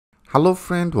Hello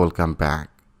friend, welcome back.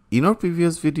 In our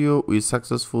previous video, we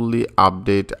successfully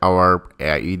update our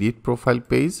edit profile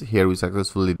page. Here we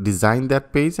successfully design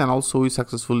that page, and also we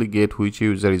successfully get which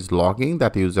user is logging,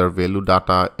 that user value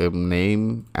data,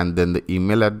 name, and then the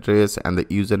email address and the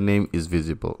username is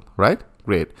visible, right?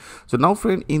 Great. So now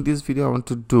friend, in this video I want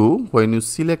to do, when you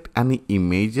select any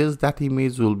images, that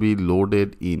image will be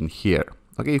loaded in here.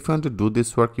 Okay, if you want to do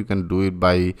this work, you can do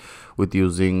it with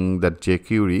using that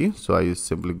jQuery. So I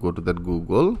simply go to that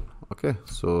Google. Okay,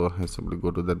 so I simply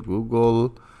go to that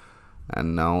Google,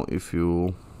 and now if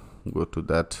you go to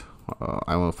that,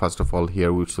 I want first of all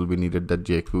here which will be needed that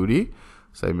jQuery.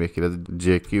 So I make it as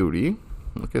jQuery.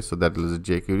 Okay, so that is a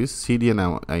jQuery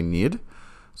CDN I need.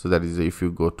 So that is, if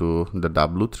you go to the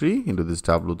W3, into this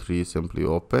W3, simply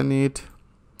open it.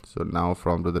 So now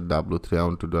from to the W3, I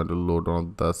want to load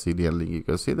on the CDN link. You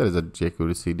can see there is a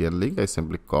jQuery CDN link. I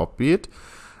simply copy it,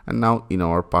 and now in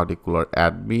our particular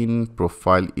admin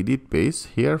profile edit page,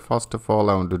 here first of all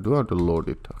I want to load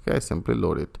it. Okay, I simply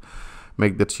load it.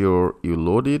 Make that sure you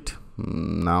load it.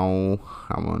 Now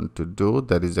I want to do,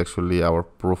 that is actually our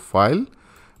profile,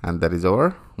 and that is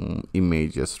our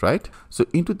images, right? So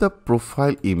into the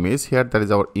profile image here, that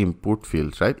is our input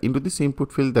field, right? Into this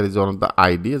input field, there is one of the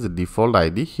ID as a default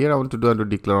ID. Here I want to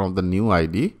declare on the new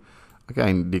ID. Okay,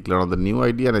 I declare on the new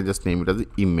ID and I just name it as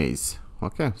image.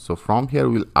 Okay, so from here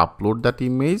we'll upload that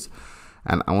image,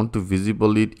 and I want to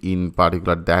visible it in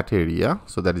particular that area.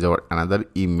 So that is our another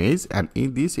image, and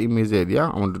in this image area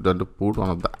I want to put one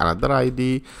of the another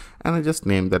ID, and I just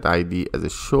name that ID as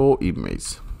a show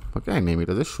image. Okay, I name it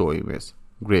as a show image.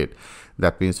 Great.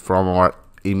 That means from our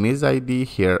image ID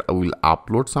here I will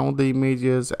upload some of the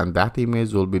images, and that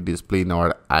image will be displayed in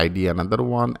our ID another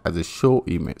one as a show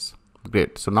image.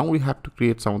 Great. So now we have to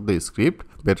create some of the script.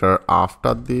 Better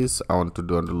after this I want to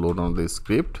load on the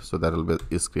script. So that will be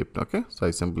a script. Okay, so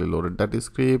I simply loaded that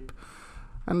script,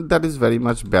 and that is very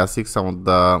much basic, some of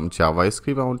the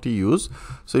JavaScript I want to use.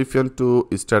 So if you want to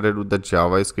start it with the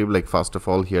JavaScript, like first of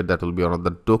all here that will be on the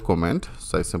document.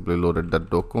 So I simply loaded that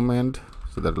document.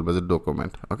 So that will be as a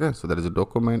document. Okay, so that is a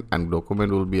document, and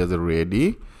document will be as a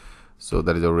ready. So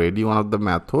that is a ready, one of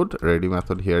the ready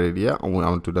method here area. I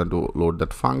want to load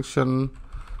that function.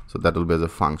 So that will be as a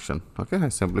function. Okay, I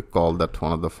simply call that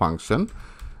one of the function.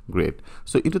 Great.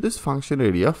 So into this function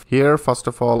area here, first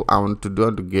of all I want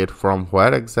to get from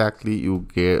where exactly you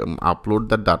upload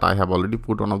the data. I have already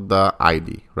put one of the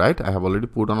ID, right? I have already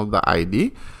put one of the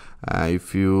ID.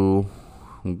 If you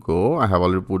go, I have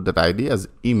already put that ID as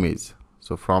image.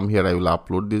 So from here I will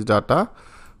upload this data.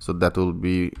 So that will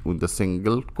be with the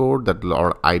single quote, that will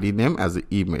our ID name as an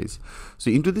image.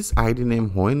 So into this ID name,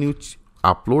 when you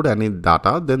upload any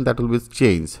data, then that will be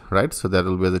change, right? So that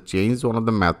will be as a change, one of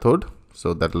the method.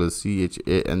 So that will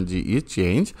change,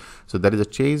 change. So that is a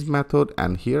change method,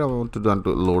 and here I want to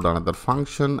load another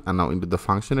function, and now into the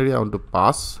function area I want to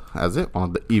pass as one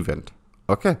of the event.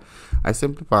 Okay, I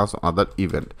simply pass another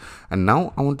event, and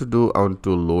now I want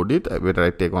to load it. Whether I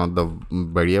take one of the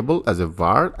variable as a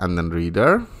var, and then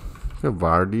reader. Okay,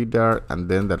 var reader, and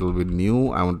then that will be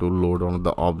new. I want to load one of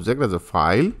the object as a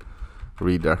file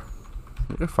reader.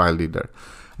 Okay, file reader.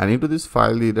 And into this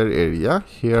file reader area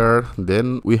here,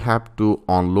 then we have to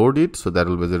unload it. So that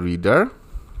will be the reader.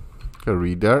 Okay,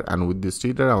 reader, and with this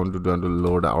reader I want to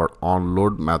load our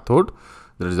onload method.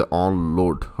 There is a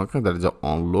onload. Okay, that is a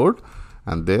onload,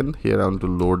 and then here I want to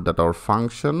load that our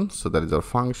function. So that is our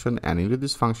function, and into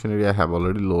this function area I have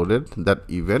already loaded that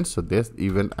event. So this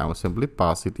event I will simply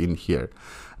pass it in here.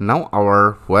 Now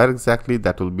our where exactly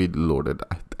that will be loaded,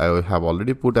 I have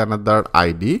already put another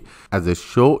ID as a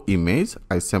show image.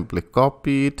 I simply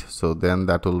copy it, so then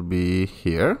that will be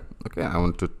here. Okay, I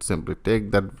want to simply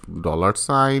take that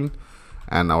 $,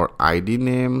 and our ID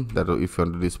name, that if you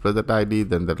want to display that ID,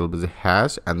 then that will be the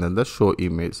hash, and then the show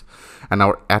image, and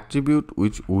our attribute,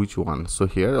 which one. So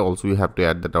here also we have to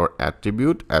add that our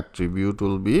attribute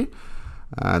will be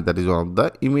that is one of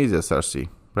the image src,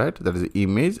 right? That is the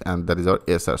image, and that is our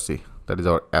src. That is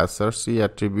our src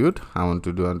attribute. I want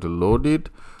to load it.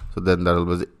 So then that will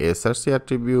be the src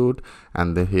attribute,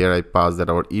 and then here I pass that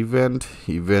our event. If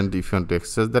you want to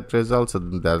access that result, so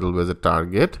then that will be the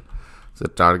target. So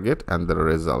target and the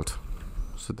result.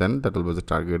 So then that will be the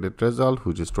targeted result,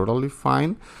 which is totally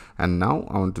fine. And now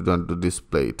I want to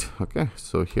display it. Okay,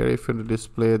 so here if you want to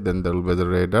display, then there will be the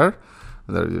reader.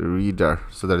 There is a reader.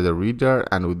 So there is a reader,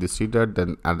 and with this reader,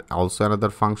 then add also another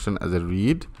function as a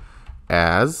read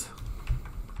as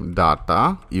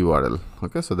data URL.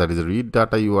 Okay, so that is a read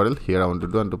data URL. Here I want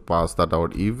to pass that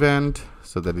our event.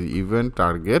 So that is event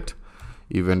targeted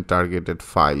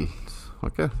file.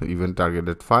 okay, event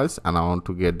targeted files, and I want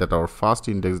to get that our first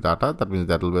index data. That means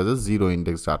that will be the 0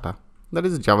 index data. That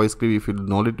is JavaScript. If you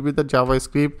know it with the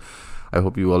JavaScript, I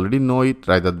hope you already know it.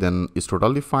 Rather than it's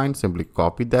totally fine. Simply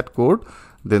copy that code,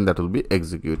 then that will be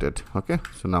executed. Okay,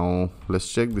 so now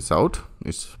let's check this out.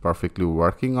 It's perfectly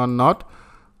working or not.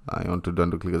 I want to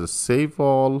click as a save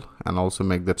all, and also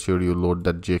make that sure you load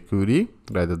that jQuery.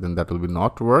 Rather than that will be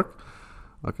not work.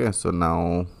 Okay, so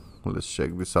now let's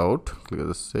check this out. Click as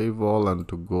a save all, and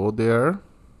to go there,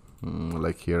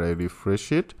 like here I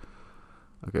refresh it.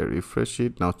 Okay, refresh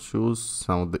it. Now choose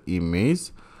some of the image.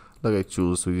 Like I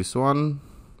choose this one.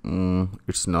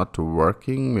 It's not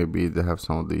working. Maybe they have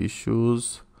some of the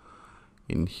issues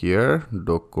in here.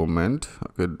 Document.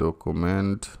 Okay,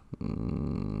 document.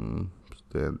 Then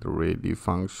the ready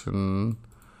function.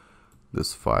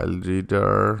 This file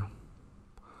reader.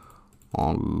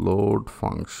 Onload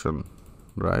function.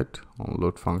 Right,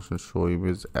 onload function show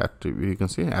image attribute. You can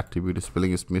see attribute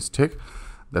spelling is mistake.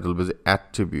 That will be the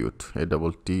attribute,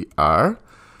 ATTR,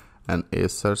 and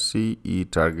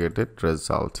src targeted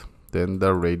result. Then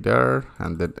the reader,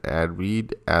 and then add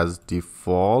read as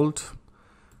default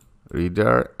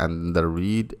reader, and the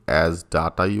read as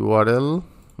data URL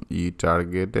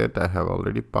targeted. I have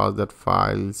already passed that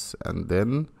files, and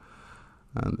then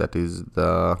that is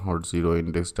the 0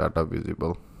 index data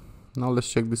visible. Now let's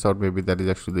check this out. Maybe that is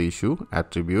actually the issue,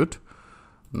 attribute.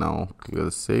 Now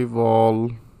click save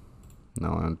all.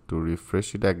 Now I want to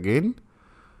refresh it again,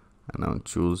 and I'll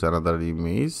choose another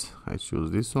image. I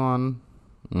choose this one.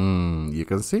 You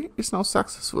can see it's now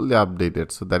successfully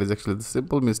updated. So that is actually the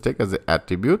simple mistake as an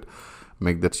attribute.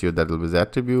 Make that sure that will be the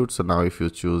attribute. So now if you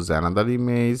choose another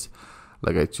image,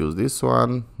 like I choose this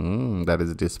one, that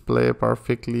is display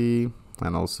perfectly.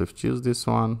 And also if you choose this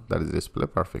one, that is display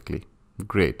perfectly.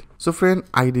 Great. So friend,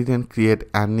 I didn't create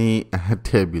any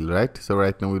table, right? So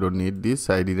right now we don't need this.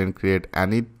 I didn't create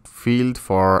any field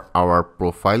for our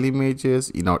profile images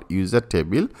in our user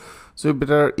table. So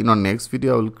better in our next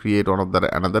video I will create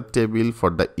another table for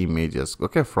the images.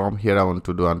 Okay, from here I want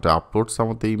to upload some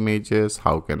of the images.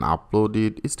 How can upload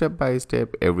it step by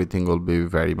step? Everything will be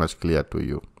very much clear to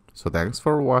you. So thanks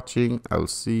for watching. I'll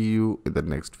see you in the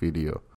next video.